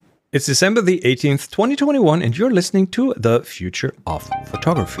It's December the 18th, 2021, and you're listening to The Future of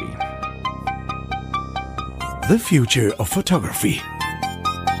Photography. The Future of Photography.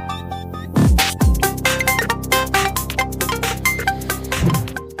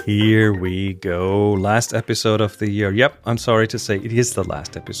 Here we go. Last episode of the year. Yep, I'm sorry to say it is the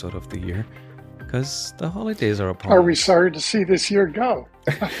last episode of the year because the holidays are upon us. Are we sorry to see this year go?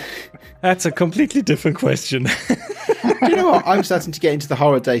 That's a completely different question. Do you know what? I'm starting to get into the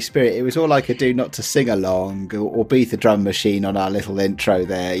holiday spirit. It was all I could do not to sing along or beat the drum machine on our little intro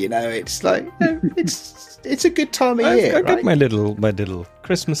there. You know, it's like, it's a good time of year. I got my little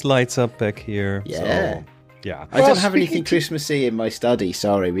Christmas lights up back here. Yeah. So, yeah. I don't have anything Christmassy in my study.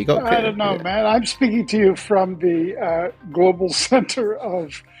 Sorry, we got. I don't know, man. I'm speaking to you from the global center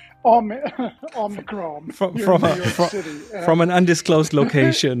of Omicron from City. From an undisclosed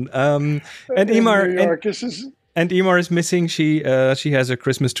location. And Emer is missing. She has a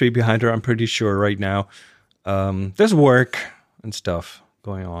Christmas tree behind her. I'm pretty sure right now. There's work and stuff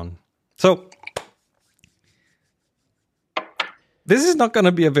going on. So this is not going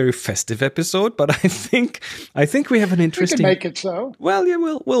to be a very festive episode, but I think we have an interesting. We can make it so. Well, yeah,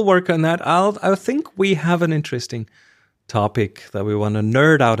 we'll work on that. I think we have an interesting topic that we want to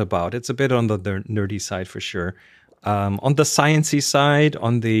nerd out about. It's a bit on the nerdy side for sure. On the sciencey side,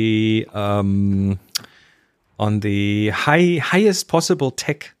 on the highest possible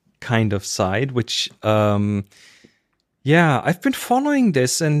tech kind of side, which I've been following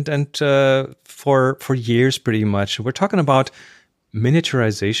this and for years pretty much. We're talking about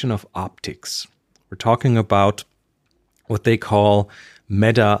miniaturization of optics. We're talking about what they call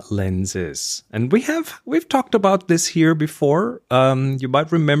meta lenses. And we've talked about this here before. You might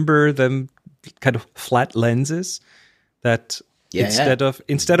remember them kind of flat lenses that instead of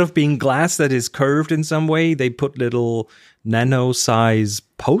being glass that is curved in some way, they put little nano size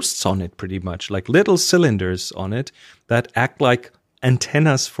posts on it, pretty much like little cylinders on it that act like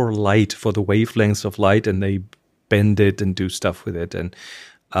antennas for light, for the wavelengths of light, and they bend it and do stuff with it. And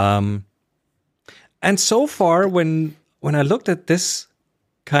so far when I looked at this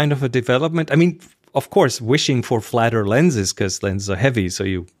kind of a development, I mean, of course, wishing for flatter lenses because lenses are heavy, so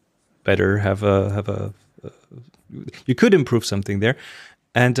you better have you could improve something there.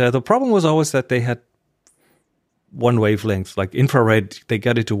 And the problem was always that they had one wavelength, like infrared. They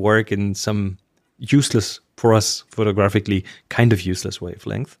got it to work in some useless, for us photographically, kind of useless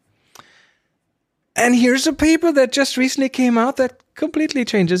wavelength. And here's a paper that just recently came out that completely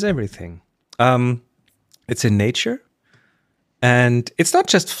changes everything. It's in Nature. And it's not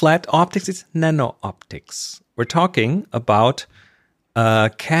just flat optics, it's nano optics. We're talking about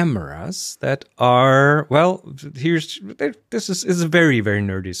cameras that are, well, this is very, very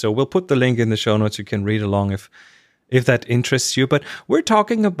nerdy. So we'll put the link in the show notes. You can read along if that interests you. But we're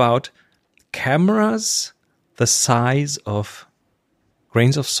talking about cameras the size of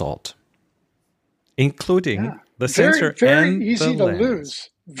grains of salt, including the sensor very and easy the to lens. Lose.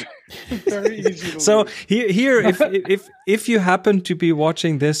 Very easy to So lose. here, if you happen to be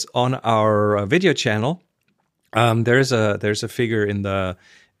watching this on our video channel, there's a figure in the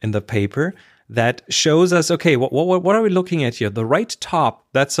paper that shows us, okay, what are we looking at here? The right top,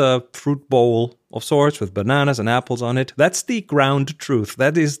 that's a fruit bowl of sorts with bananas and apples on it. That's the ground truth.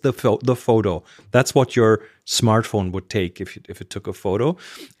 That is the photo. That's what your smartphone would take if it took a photo.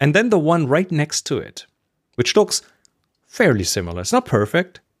 And then the one right next to it, which looks fairly similar. It's not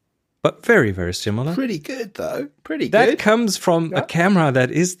perfect, but very, very similar. Pretty good, though. Pretty good. That comes from a camera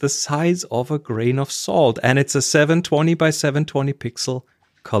that is the size of a grain of salt, and it's a 720 by 720 pixel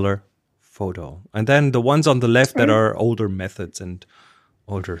color photo. And then the ones on the left that are older methods and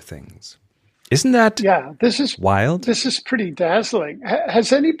older things. Isn't that wild? This is pretty dazzling.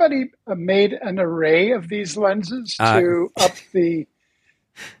 Has anybody made an array of these lenses to up the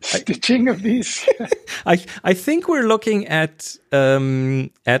stitching of these? I think we're looking at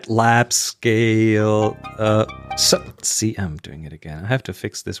lab scale. See, I'm doing it again. I have to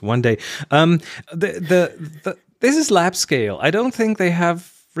fix this one day. This is lab scale. I don't think they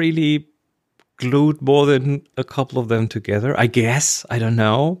have really glued more than a couple of them together. I guess. I don't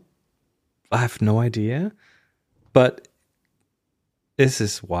know. I have no idea. But this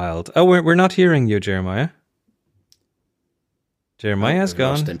is wild. Oh, we're not hearing you, Jeremiah. Jeremiah's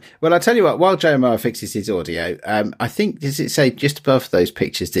gone. Well, I'll tell you what, while Jeremiah fixes his audio, I think, does it say just above those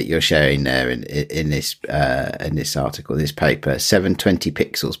pictures that you're showing there in this article, this paper, 720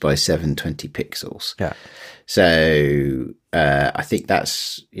 pixels by 720 pixels. Yeah. So I think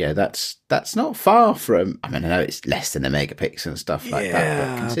that's not far from. I mean, I know it's less than a megapixel and stuff like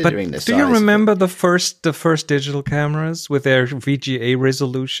that, but considering the size. Do you remember the first digital cameras with their VGA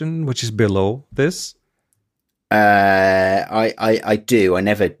resolution, which is below this? I do. I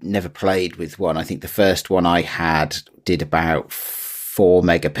never played with one. I think the first one I had did about 4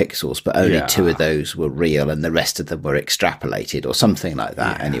 megapixels, but only 2 of those were real, and the rest of them were extrapolated or something like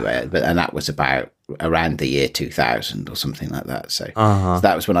that. Anyway, and that was about around the year 2000 or something like that. So, so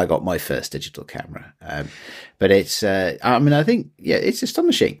that was when I got my first digital camera. But it's, I mean, I think it's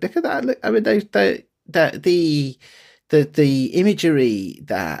astonishing. Look at that. Look, I mean, the imagery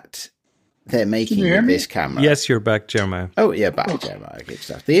that they're making with this camera. Yes, you're back, Jeremiah. Oh, yeah, back, Jeremiah. Good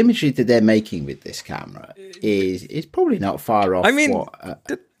stuff. The imagery that they're making with this camera is probably not far off. I mean,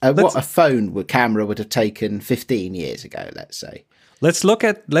 what a phone camera would have taken 15 years ago, let's say. Let's look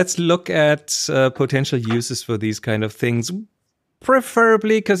at potential uses for these kind of things.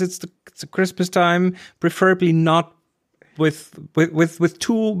 Preferably, because it's the Christmas time. Preferably not with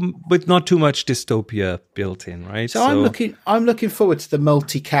not too much dystopia built in, right? So I'm looking forward to the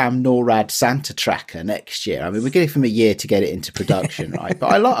multicam NORAD Santa tracker next year. I mean, we're giving them a year to get it into production, right? But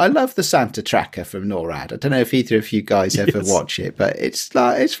I love the Santa tracker from NORAD. I don't know if either of you guys ever watch it, but it's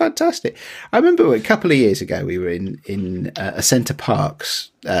fantastic. I remember a couple of years ago we were in a Center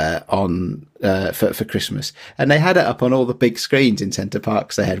Parcs for Christmas, and they had it up on all the big screens in Center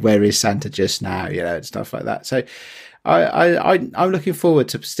Parcs. They had "Where is Santa just now?" and stuff like that. So I'm looking forward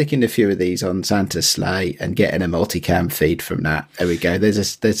to sticking a few of these on Santa's sleigh and getting a multicam feed from that. There we go. There's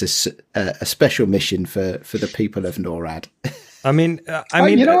a special mission for the people of NORAD. I mean,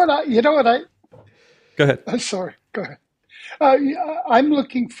 you know what I. Go ahead. I'm sorry. Go ahead. I'm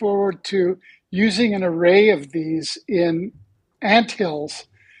looking forward to using an array of these in anthills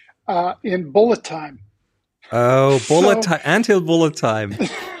in bullet time. Oh, bullet time! Anthill bullet time.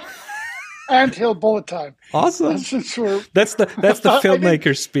 Anthill bullet time. Awesome. That's the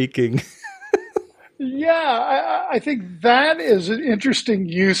filmmaker speaking. Yeah, I think that is an interesting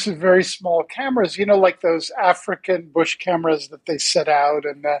use of very small cameras. Like those African bush cameras that they set out,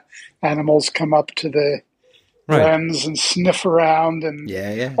 and the animals come up to the lens and sniff around, and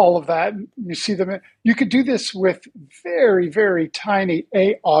all of that. You see them. You could do this with very, very tiny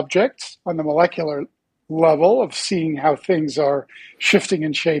objects on the molecular level of seeing how things are shifting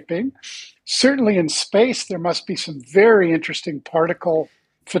and shaping. Certainly in space, there must be some very interesting particle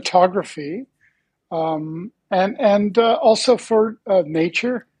photography, and also for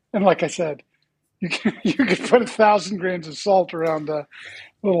nature. And like I said, you could put 1,000 grains of salt around a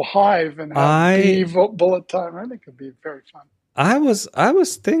little hive and have bullet time. I think it'd be very fun. I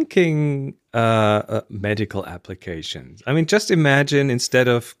was thinking medical applications. I mean, just imagine instead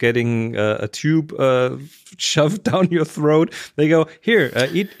of getting a tube shoved down your throat, they go, here,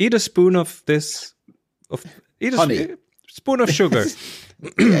 eat a spoon of this, spoon of sugar.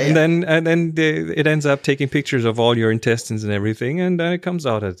 And then it ends up taking pictures of all your intestines and everything, and then it comes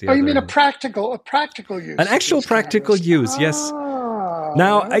out at the other you mean end. a practical use? An actual practical use, yes.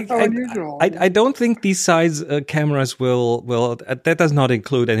 Now, I don't think these size cameras will. That does not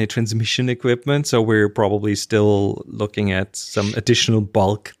include any transmission equipment, so we're probably still looking at some additional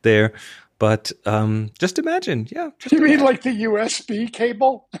bulk there. But just imagine, You mean like the USB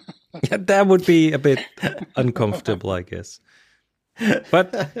cable? Yeah, that would be a bit uncomfortable, I guess.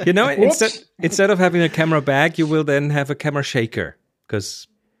 But instead of having a camera bag, you will then have a camera shaker, because.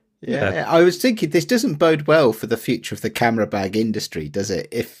 Yeah, I was thinking this doesn't bode well for the future of the camera bag industry, does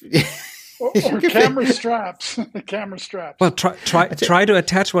it? Or camera straps. The camera straps. Well, try to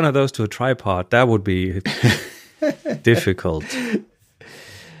attach one of those to a tripod. That would be difficult.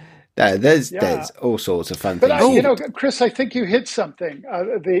 There's all sorts of fun things. But Chris, I think you hit something.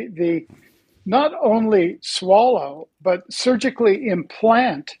 The not only swallow but surgically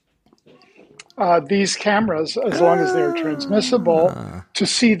implant these cameras, as long as they're transmissible, to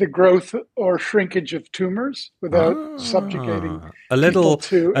see the growth or shrinkage of tumors without subjugating a little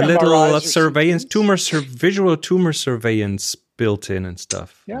surveillance, visual tumor surveillance built in and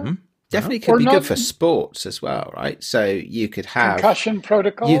stuff. Yeah. Mm-hmm. Definitely could be good for sports as well, right? So you could have concussion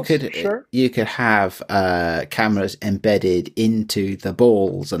protocols. You could have cameras embedded into the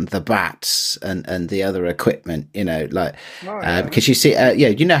balls and the bats and the other equipment. Because you see,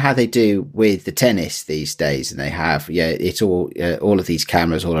 you know how they do with the tennis these days, and they have it's all of these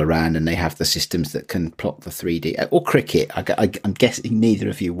cameras all around, and they have the systems that can plot the 3D or cricket. I'm guessing neither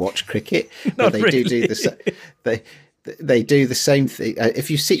of you watch cricket, but they really. do the. They do the same thing. If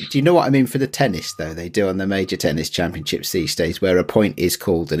you see, do you know what I mean for the tennis though? They do on the major tennis championships these days, where a point is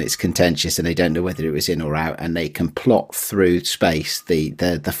called and it's contentious, and they don't know whether it was in or out, and they can plot through space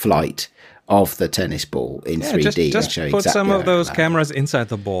the flight of the tennis ball in 3D. Just show put exactly some of those how cameras inside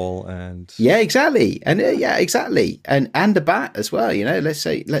the ball, and exactly, and exactly, and the bat as well. You know, let's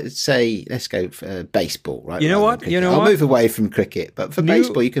go for baseball, right? You know what? I'll move away from cricket, but for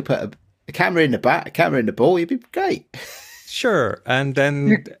baseball, you could put a camera in the bat, a camera in the ball. You'd be great. Sure, and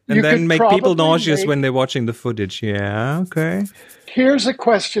then make people nauseous when they're watching the footage. Yeah, okay. Here's a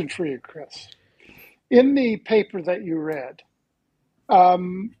question for you, Chris. In the paper that you read,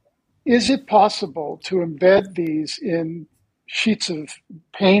 is it possible to embed these in sheets of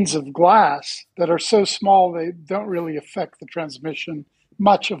panes of glass that are so small they don't really affect the transmission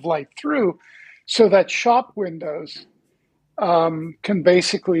much of light through, so that shop windows can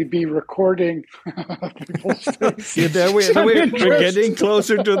basically be recording people's faces? Yeah, we're getting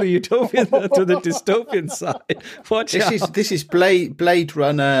closer to the utopian, to the dystopian side. This is Blade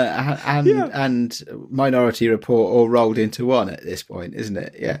Runner and Minority Report all rolled into one at this point, isn't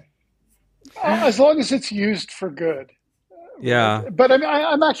it? Yeah. As long as it's used for good. Yeah. But I mean,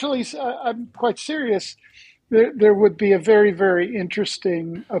 I'm quite serious. There would be a very, very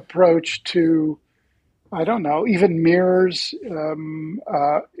interesting approach to, I don't know, even mirrors,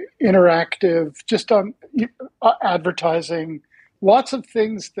 interactive, just on advertising, lots of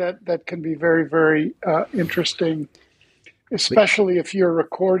things that can be very, very interesting, especially if you're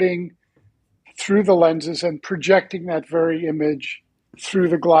recording through the lenses and projecting that very image through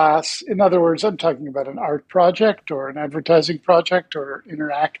the glass. In other words, I'm talking about an art project or an advertising project or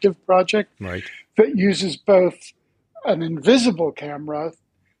interactive project, right, that uses both an invisible camera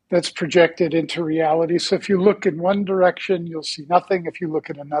that's projected into reality. So if you look in one direction, you'll see nothing. If you look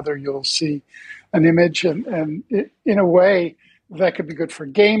in another, you'll see an image. And in a way, that could be good for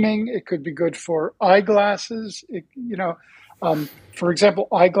gaming. It could be good for eyeglasses. For example,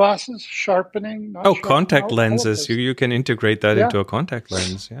 eyeglasses, sharpening. Contact lenses. You can integrate that into a contact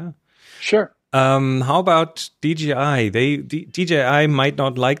lens. Yeah. Sure. How about DJI? DJI might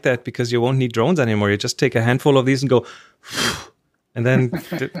not like that because you won't need drones anymore. You just take a handful of these and go, and then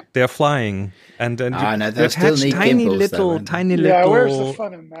they're flying. And then you attach tiny little where's the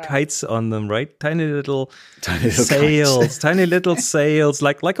fun in that? Kites on them, right? Tiny little sails, tiny little sails,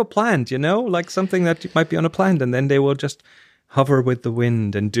 like a plant, like something that might be on a plant, and then they will just hover with the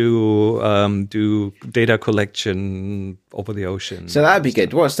wind and do data collection over the ocean. So that'd be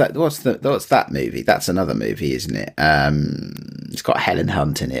good. What's that movie? That's another movie, isn't it? It's got Helen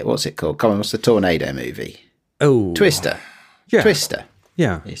Hunt in it. What's it called? Come on, what's the tornado movie? Oh, Twister. Yeah. Twister.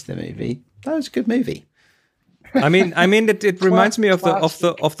 Yeah, it's the movie. That was a good movie. I mean, it reminds me of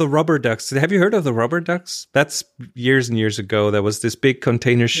the rubber ducks. Have you heard of the rubber ducks? That's years and years ago. There was this big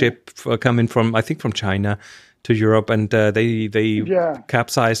container ship coming from China to Europe, and they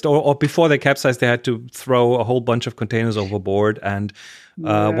capsized, or before they capsized, they had to throw a whole bunch of containers overboard, and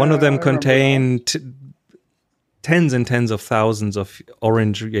one of them contained tens and tens of thousands of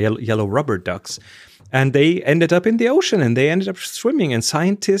orange, yellow rubber ducks, and they ended up in the ocean, and they ended up swimming, and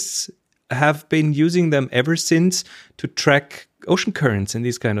scientists have been using them ever since to track ocean currents and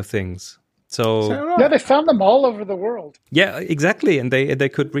these kind of things. So they found them all over the world. Yeah, exactly, and they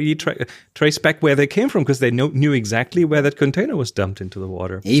could really trace back where they came from because they knew exactly where that container was dumped into the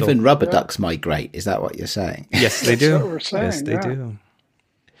water. Even rubber ducks migrate. Is that what you're saying? Yes, they do. That's what we're saying, yes, they do.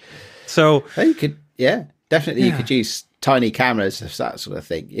 So you could, definitely, you could use tiny cameras, that sort of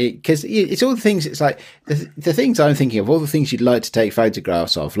thing. Because it's all the things. It's like the things I'm thinking of, all the things you'd like to take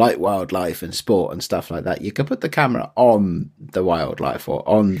photographs of, like wildlife and sport and stuff like that. You could put the camera on the wildlife or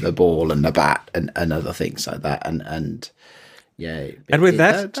on the ball and the bat and other things like that. And with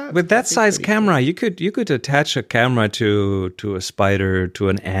that size camera, cool. you could attach a camera to a spider, to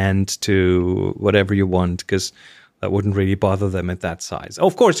an ant, to whatever you want, because that wouldn't really bother them at that size.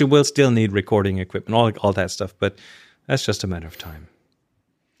 Of course, you will still need recording equipment, all that stuff, but that's just a matter of time.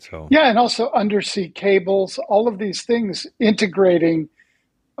 So and also undersea cables, all of these things integrating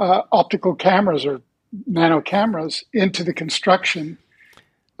optical cameras or nano cameras into the construction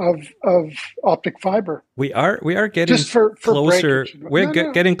of optic fiber. We are getting just for closer. Breakage.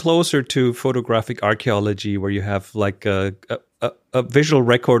 We're getting closer to photographic archaeology, where you have like a visual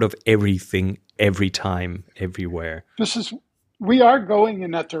record of everything, every time, everywhere. We are going in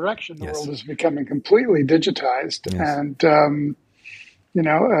that direction. The world is becoming completely digitized, and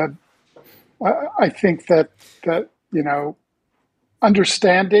I think that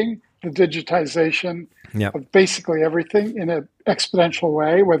understanding the digitization of basically everything in an exponential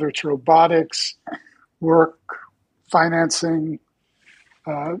way, whether it's robotics, work, financing,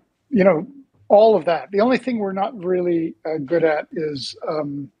 all of that. The only thing we're not really good at is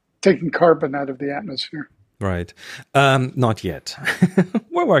taking carbon out of the atmosphere. Right. Not yet.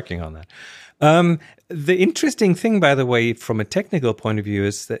 We're working on that. The interesting thing, by the way, from a technical point of view,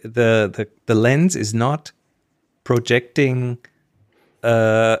 is that the lens is not projecting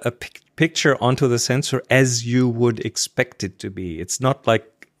a picture onto the sensor as you would expect it to be. It's not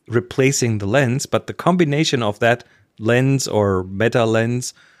like replacing the lens, but the combination of that lens or meta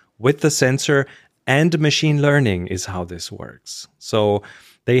lens with the sensor and machine learning is how this works. So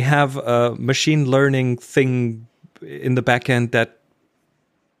they have a machine learning thing in the back end that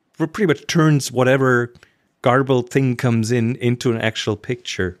pretty much turns whatever garbled thing comes into an actual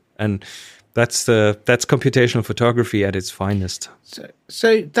picture. And that's computational photography at its finest.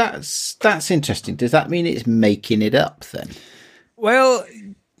 So that's interesting. Does that mean it's making it up then? Well,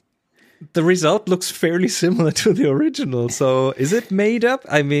 the result looks fairly similar to the original. So is it made up?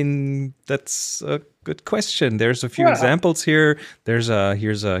 I mean, that's a good question. There's a few examples here. Here's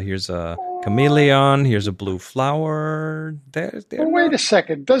a chameleon. Here's a blue flower. Wait a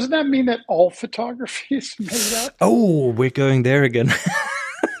second. Doesn't that mean that all photography is made up? Oh, we're going there again.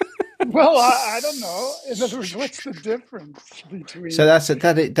 Well, I don't know. In other words, what's the difference between? So that's a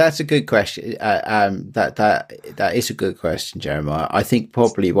good question. That is a good question, Jeremiah. I think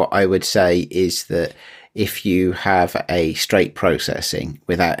probably what I would say is that if you have a straight processing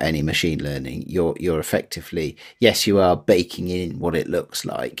without any machine learning, you're effectively, yes, you are baking in what it looks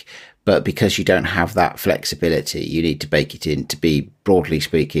like, but because you don't have that flexibility, you need to bake it in to be, broadly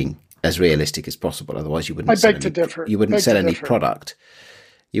speaking, as realistic as possible. Otherwise, you wouldn't sell any product.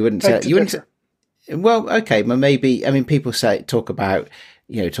 You wouldn't say, well, okay, but maybe, I mean, people talk about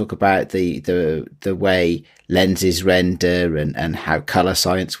the way lenses render and how color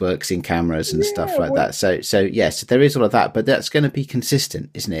science works in cameras and stuff like that. So yes, there is all of that, but that's going to be consistent,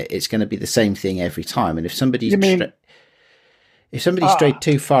 isn't it? It's going to be the same thing every time. And if somebody's strayed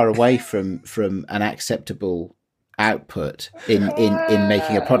too far away from an acceptable output in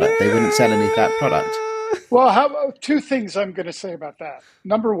making a product, they wouldn't sell any of that product. Well, two things I'm going to say about that.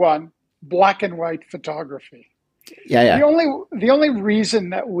 Number one, black and white photography. Yeah. The only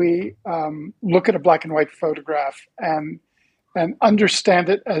reason that we look at a black and white photograph and understand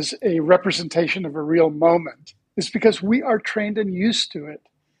it as a representation of a real moment is because we are trained and used to it.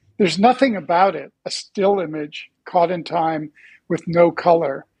 There's nothing about it. A still image caught in time with no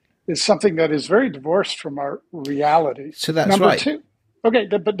color is something that is very divorced from our reality. So that's right.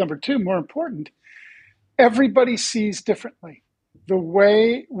 But number two, more important, everybody sees differently. The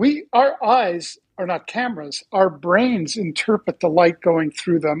way our eyes are not cameras. Our brains interpret the light going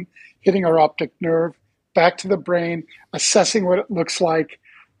through them, hitting our optic nerve, back to the brain, assessing what it looks like.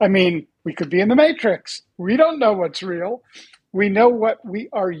 I mean, we could be in the Matrix. We don't know what's real. We know what we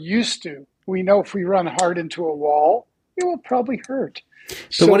are used to. We know if we run hard into a wall, it will probably hurt.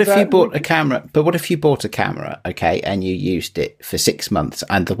 But what if you bought a camera? But what if you bought a camera, okay, and you used it for 6 months,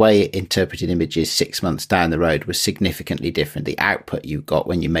 and the way it interpreted images 6 months down the road was significantly different? The output you got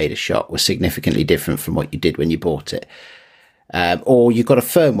when you made a shot was significantly different from what you did when you bought it. Or you got a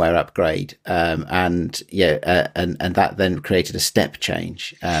firmware upgrade, and that then created a step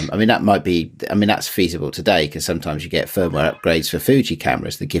change. That's feasible today because sometimes you get firmware upgrades for Fuji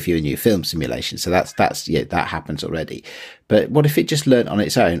cameras that give you a new film simulation. So that happens already. But what if it just learned on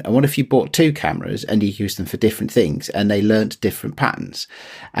its own? And what if you bought two cameras and you used them for different things and they learned different patterns,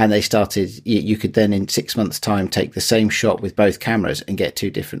 and they started? You could then in 6 months' time take the same shot with both cameras and get two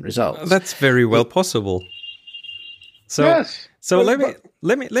different results. That's very well possible. So, yes.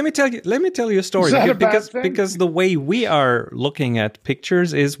 let me tell you a story because the way we are looking at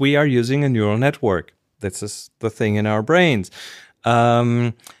pictures is we are using a neural network. This is the thing in our brains.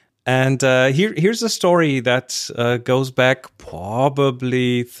 Here's a story that goes back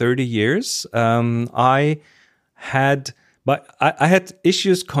probably 30 years. I had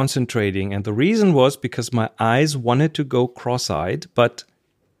issues concentrating, and the reason was because my eyes wanted to go cross-eyed, but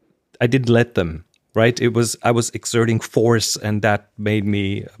I didn't let them. Right, I was exerting force, and that made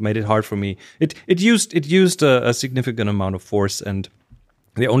it hard for me. It used a significant amount of force, and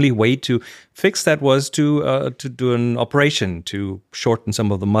the only way to fix that was to do an operation to shorten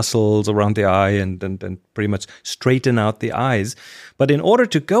some of the muscles around the eye and pretty much straighten out the eyes. But in order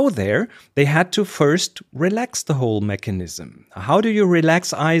to go there, they had to first relax the whole mechanism. How do you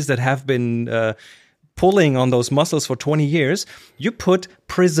relax eyes that have been pulling on those muscles for 20 years? You put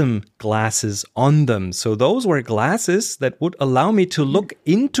prism glasses on them. So those were glasses that would allow me to look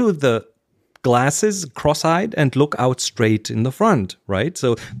into the glasses cross-eyed and look out straight in the front, right?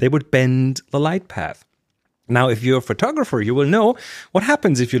 So they would bend the light path. Now, if you're a photographer, you will know what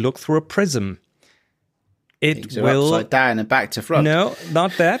happens if you look through a prism. It will upside down and back to front. No,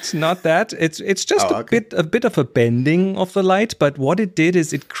 not that. It's just a bit of a bending of the light. But what it did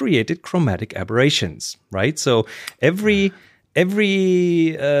is it created chromatic aberrations, right? So every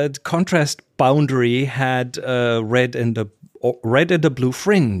contrast boundary had a red and a blue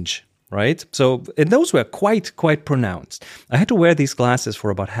fringe, right? So and those were quite pronounced. I had to wear these glasses for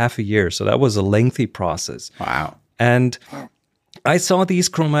about half a year, so that was a lengthy process. Wow. And I saw these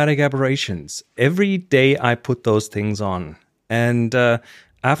chromatic aberrations every day. I put those things on, and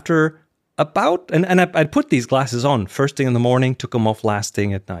after I'd put these glasses on first thing in the morning, took them off last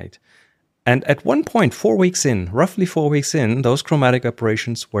thing at night. And at one point, roughly 4 weeks in, those chromatic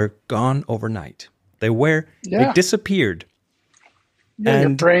aberrations were gone overnight. They disappeared. Yeah,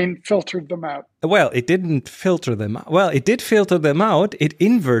 your brain filtered them out. Well, it didn't filter them out. Well, it did filter them out. It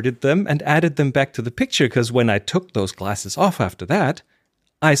inverted them and added them back to the picture, because when I took those glasses off after that,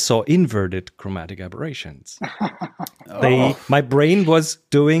 I saw inverted chromatic aberrations. My brain was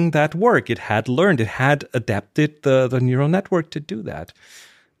doing that work. It had learned. It had adapted the neural network to do that.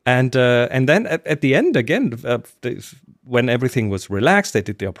 And then at the end, again, when everything was relaxed, they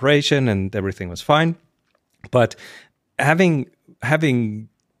did the operation and everything was fine. But having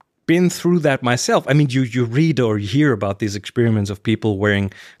been through that myself, I mean, you read or hear about these experiments of people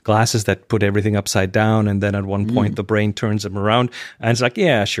wearing glasses that put everything upside down, and then at one point the brain turns them around, and it's like,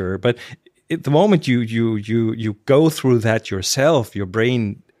 yeah, sure. But at the moment you go through that yourself, your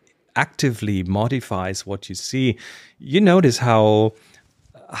brain actively modifies what you see. You notice how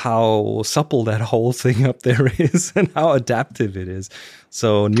supple that whole thing up there is and how adaptive it is.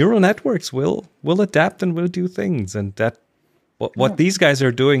 So neural networks will adapt and will do things, and that. What these guys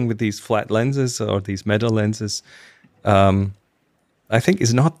are doing with these flat lenses or these meta lenses, I think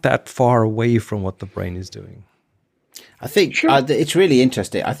is not that far away from what the brain is doing. I think it's really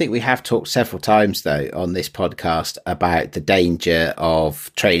interesting. I think we have talked several times, though, on this podcast about the danger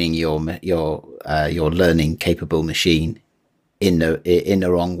of training your learning capable machine in the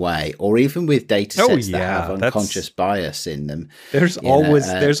wrong way, or even with data sets that have unconscious bias in them. There's always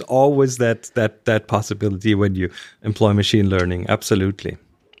that possibility when you employ machine learning. Absolutely.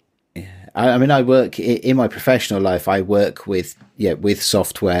 Yeah. I mean, I work in my professional life. I work with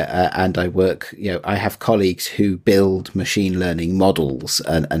software, and I work. I have colleagues who build machine learning models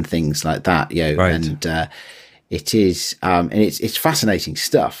and things like that. Right. And it is, and it's fascinating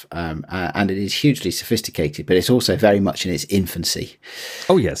stuff, and it is hugely sophisticated, but it's also very much in its infancy.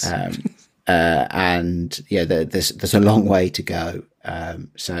 Oh yes, and there's a long way to go. Having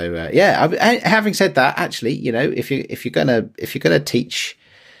said that, actually, if you're gonna teach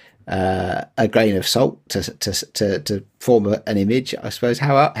a grain of salt to form an image, I suppose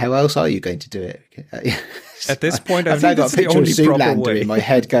how else are you going to do it? At this point, I've now got a picture of Zoolander in my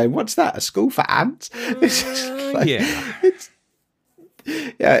head going, what's that, a school for ants? It's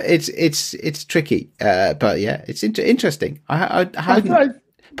tricky, but yeah, it's interesting. Part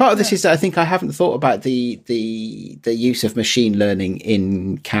of this is that I think I haven't thought about the use of machine learning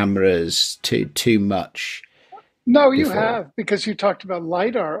in cameras too much. No, you have, because you talked about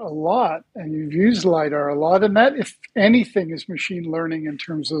LiDAR a lot, and you've used LiDAR a lot, and that, if anything, is machine learning in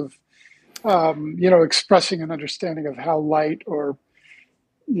terms of expressing an understanding of how light or,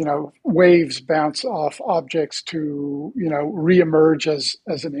 waves bounce off objects to, reemerge as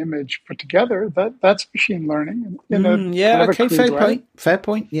an image put together. That's machine learning. Fair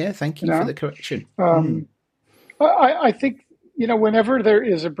point. Yeah, thank you for the correction. I think, whenever there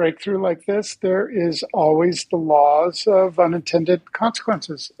is a breakthrough like this, there is always the laws of unintended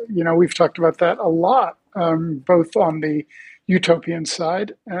consequences. We've talked about that a lot, both on the utopian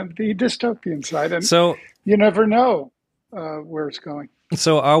side and the dystopian side. And so you never know where it's going.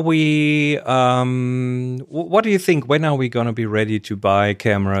 So are we, what do you think? When are we going to be ready to buy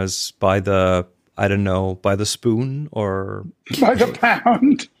cameras by the spoon or by the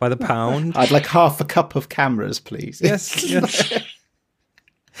pound? By the pound. I'd like half a cup of cameras, please. Yes.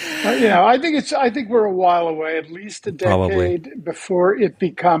 I think we're a while away, at least a decade before it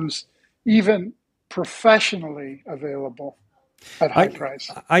becomes even professionally available at high price.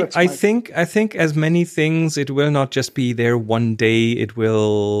 I think as many things, it will not just be there one day. It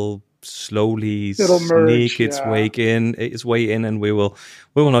will slowly sneak its way in, and we will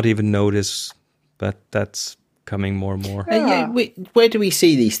not even notice. But that's coming more and more. Where do we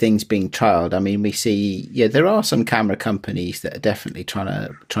see these things being trialed? I mean, we see, there are some camera companies that are definitely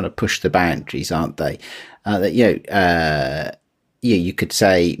trying to push the boundaries, aren't they? You could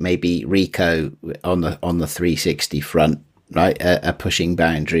say maybe Ricoh on the 360 front, right, are pushing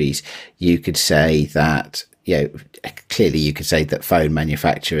boundaries. You could say that, clearly you could say that phone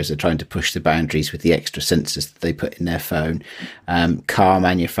manufacturers are trying to push the boundaries with the extra sensors that they put in their phone. Car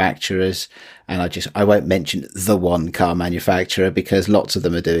manufacturers, and I won't mention the one car manufacturer because lots of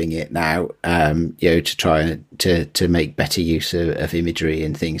them are doing it now, to try to make better use of imagery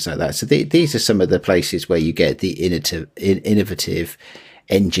and things like that. So these are some of the places where you get the innovative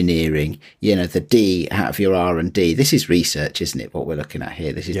engineering, the D out of your R&D. This is research, isn't it? What we're looking at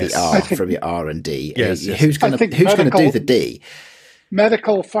here. This is the R from your R&D. Yes, Who's going to do the D?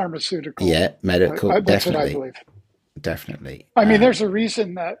 Medical, pharmaceutical. Yeah, medical. That's definitely. what I believe. Definitely. I mean, there's a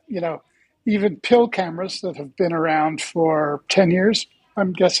reason that even pill cameras that have been around for 10 years,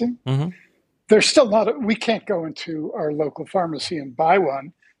 I'm guessing, they're still not. We can't go into our local pharmacy and buy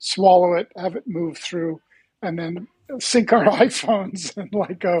one, swallow it, have it move through, and then sync our iPhones and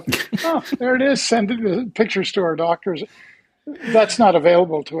go, oh, there it is, send it pictures to our doctors. That's not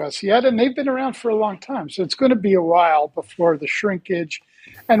available to us yet, and they've been around for a long time. So it's going to be a while before the shrinkage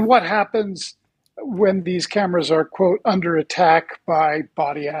and what happens when these cameras are, quote, under attack by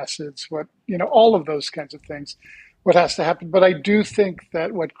body acids, all of those kinds of things, what has to happen. But I do think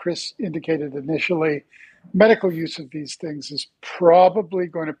that what Chris indicated initially, medical use of these things is probably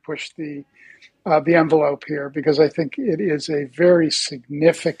going to push the envelope here, because I think it is a very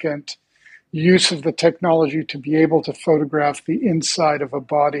significant use of the technology to be able to photograph the inside of a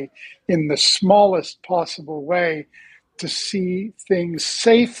body in the smallest possible way, to see things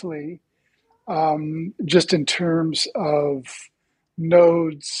safely, just in terms of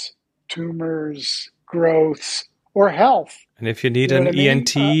nodes, tumors, growths, or health. And if you need an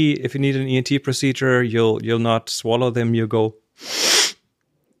ENT, if you need an ENT procedure, you'll not swallow them. You go.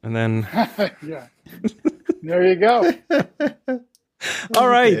 And then, yeah, there you go. All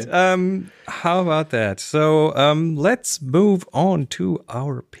right. How about that? So let's move on to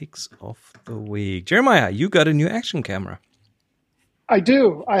our picks of the week. Jeremiah, you got a new action camera. I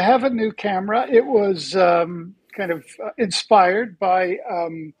do. I have a new camera. It was kind of inspired by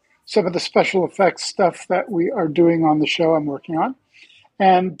some of the special effects stuff that we are doing on the show I'm working on.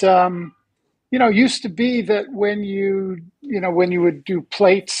 And used to be that when you would do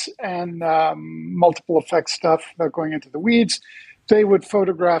plates and multiple effects stuff, without going into the weeds, they would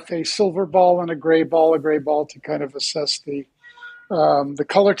photograph a silver ball and a gray ball to kind of assess the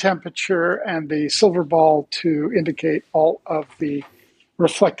color temperature, and the silver ball to indicate all of the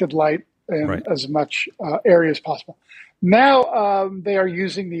reflected light in as much area as possible. Now they are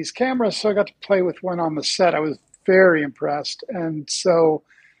using these cameras, so I got to play with one on the set. I was very impressed, and so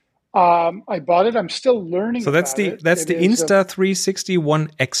I bought it. I'm still learning. So that's the Insta360 ONE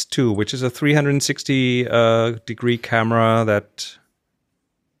X2, which is a 360 degree camera that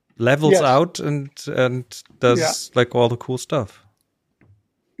levels out and does all the cool stuff.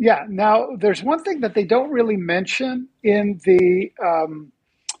 Yeah. Now, there's one thing that they don't really mention in the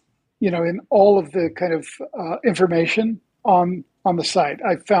in all of the kind of information on the site.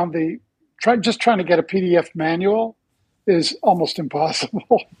 I found trying to get a PDF manual is almost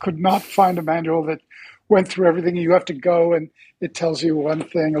impossible. Could not find a manual that went through everything. You have to go and it tells you one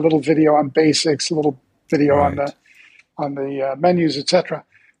thing, a little video on basics, a little video on the menus, etc.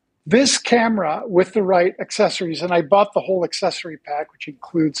 This camera with the right accessories, and I bought the whole accessory pack, which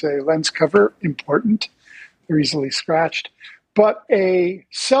includes a lens cover, important, they're easily scratched, but a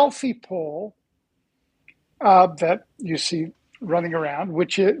selfie pole that you see running around,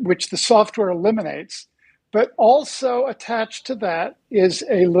 which the software eliminates. But also attached to that is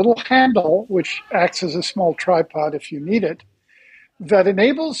a little handle, which acts as a small tripod if you need it, that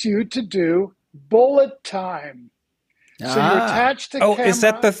enables you to do bullet time. So you're attached to camera. Is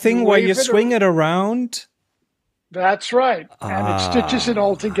that the thing where you swing it around? That's right. And it stitches it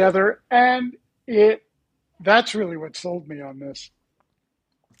all together. And that's really what sold me on this.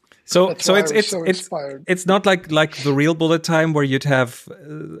 So it's not like the real bullet time where you'd have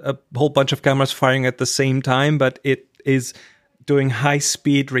a whole bunch of cameras firing at the same time, but it is doing high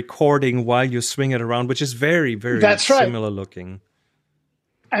speed recording while you swing it around, which is very, very similar looking.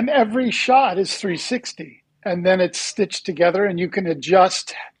 And every shot is 360, and then it's stitched together, and you can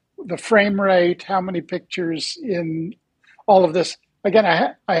adjust the frame rate, how many pictures in all of this. Again,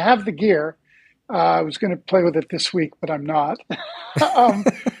 I have the gear. I was going to play with it this week, but I'm not.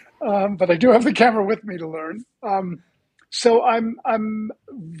 But I do have the camera with me to learn. So I'm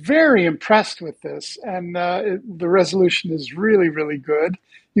very impressed with this, and the resolution is really, really good.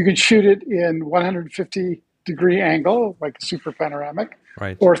 You can shoot it in 150-degree angle, like a super panoramic,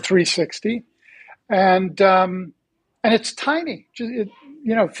 or 360, and it's tiny.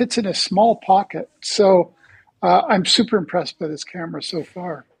 It fits in a small pocket. So I'm super impressed by this camera so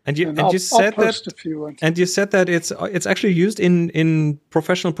far. You said I'll post a few ones. And you said that it's actually used in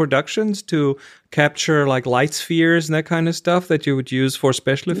professional productions to capture like light spheres and that kind of stuff that you would use for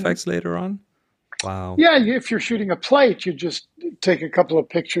special effects later on. Wow. Yeah, if you're shooting a plate, you just take a couple of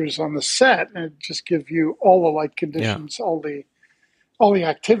pictures on the set and it just give you all the light conditions, all the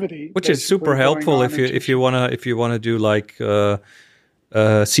activity, which is super helpful if you wanna do like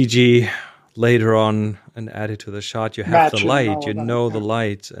CG later on and add it to the shot. You have the light, the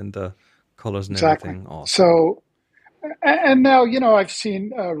light and the colors and everything. Awesome. So, and now I've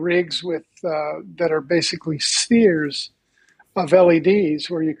seen rigs with that are basically spheres of LEDs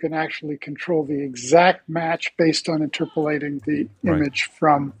where you can actually control the exact match based on interpolating the image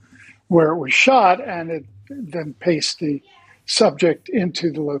from where it was shot, and it then paste the subject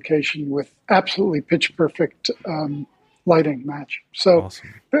into the location with absolutely pitch perfect lighting match. So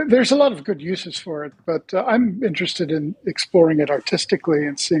awesome. There's a lot of good uses for it, but I'm interested in exploring it artistically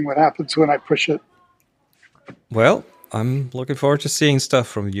and seeing what happens when I push it. Well, I'm looking forward to seeing stuff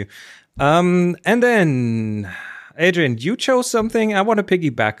from you. And then, Adrian, you chose something. I want to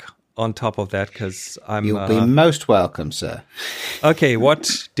piggyback on top of that because You'll be most welcome, sir. Okay,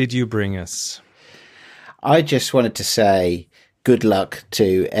 what did you bring us? I just wanted to say good luck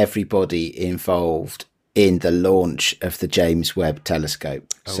to everybody involved in the launch of the James Webb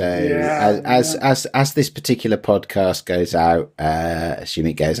Telescope. As this particular podcast goes out,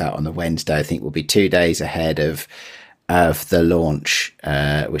 assuming it goes out on the Wednesday, I think we'll be 2 days ahead of the launch,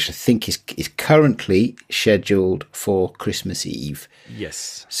 which I think is currently scheduled for Christmas Eve.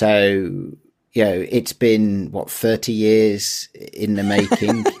 Yes. So, it's been 30 years in the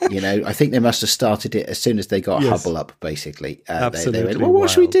making. I think they must have started it as soon as they got Hubble up. Basically, absolutely. They went, well, what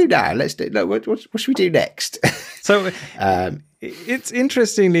should we do now? What should we do next? So, it's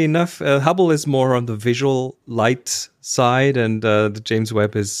interestingly enough, Hubble is more on the visual light side, and the James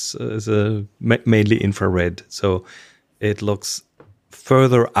Webb is mainly infrared. So, it looks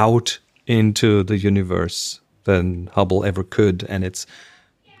further out into the universe than Hubble ever could, and it's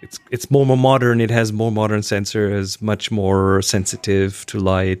more modern. It has more modern sensors, much more sensitive to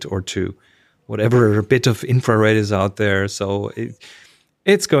light or to whatever bit of infrared is out there. So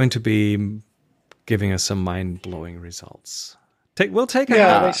it's going to be giving us some mind-blowing results. We'll take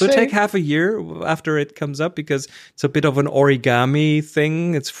half a year after it comes up because it's a bit of an origami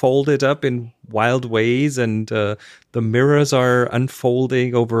thing. It's folded up in wild ways, and the mirrors are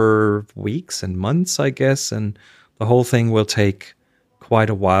unfolding over weeks and months, I guess. And the whole thing will take quite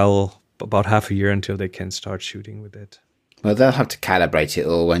a while, about half a year, until they can start shooting with it. Well, they'll have to calibrate it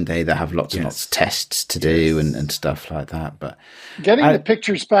all one day. They'll have lots and lots of tests to do and stuff like that. But getting the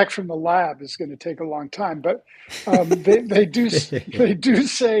pictures back from the lab is going to take a long time. But they do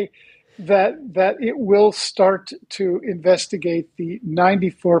say that it will start to investigate the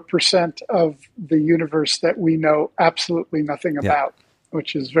 94% of the universe that we know absolutely nothing about,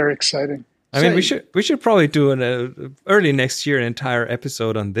 which is very exciting. I mean, we should probably do early next year an entire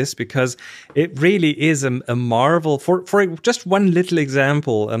episode on this because it really is a marvel. For just one little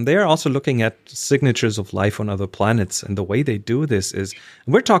example, they are also looking at signatures of life on other planets, and the way they do this is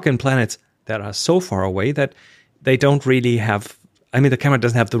we're talking planets that are so far away that they don't really have. I mean, the camera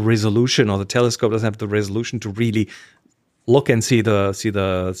doesn't have the resolution, or the telescope doesn't have the resolution to really look and see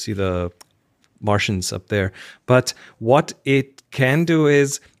the Martians up there. But what it can do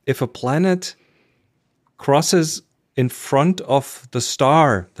is, if a planet crosses in front of the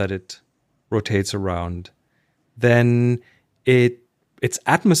star that it rotates around, then its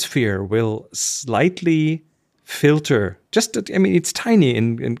atmosphere will slightly filter. It's tiny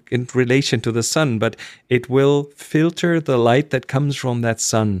in relation to the sun, but it will filter the light that comes from that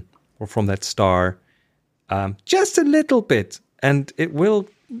sun or from that star just a little bit, and it will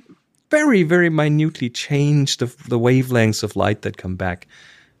very, very minutely change the wavelengths of light that come back.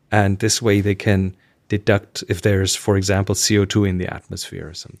 And this way they can deduct if there's, for example, CO2 in the atmosphere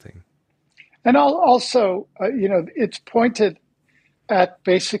or something. And also, it's pointed at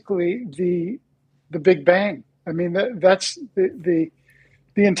basically the Big Bang. I mean, that's the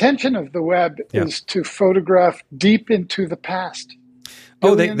intention of the Webb is to photograph deep into the past.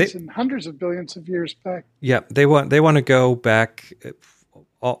 Billions and hundreds of billions of years back. Yeah, they want to go back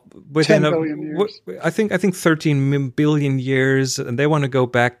within 10 billion years. I think 13 billion years, and they want to go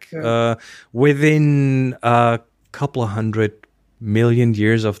back within a couple of 100 million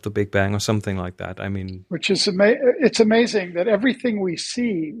years of the Big Bang or something like that. I mean, which is it's amazing that everything we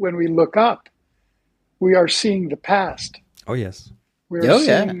see when we look up, we are seeing the past. Oh yes, we are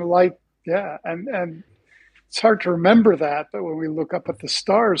seeing the light. Yeah, and it's hard to remember that, but when we look up at the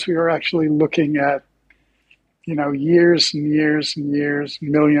stars, we are actually looking at years and years and years,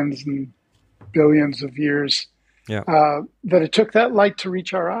 millions and billions of years, that it took that light to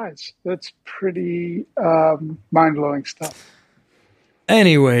reach our eyes. That's pretty mind-blowing stuff.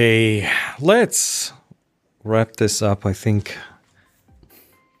 Anyway, let's wrap this up, I think.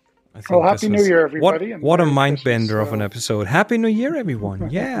 Well, Happy New Year, everybody. What a mind bender of an episode. Happy New Year, everyone.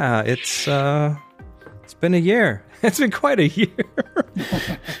 Yeah, it's been a year. It's been quite a year.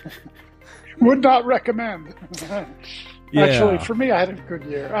 Would not recommend. Actually, for me, I had a good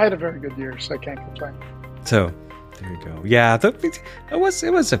year. I had a very good year, so I can't complain. So, there you go. Yeah, it was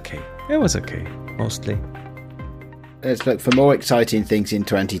okay. It was okay, mostly. Let's look for more exciting things in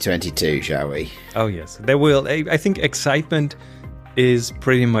 2022, shall we? Oh, yes. There will. I think excitement is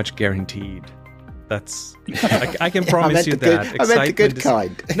pretty much guaranteed. That's I can promise you that. I meant the good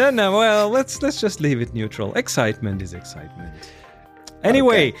kind. No. Well, let's just leave it neutral. Excitement is excitement.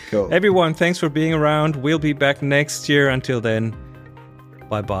 Anyway, okay, cool. Everyone, thanks for being around. We'll be back next year. Until then,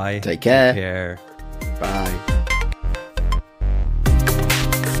 bye-bye. Take care. Take care. Bye.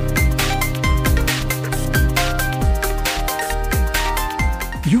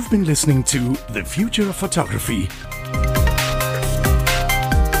 You've been listening to The Future of Photography.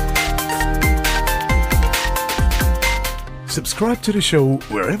 Subscribe to the show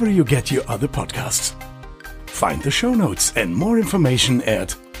wherever you get your other podcasts. Find the show notes and more information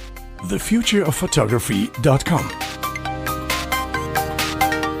at thefutureofphotography.com.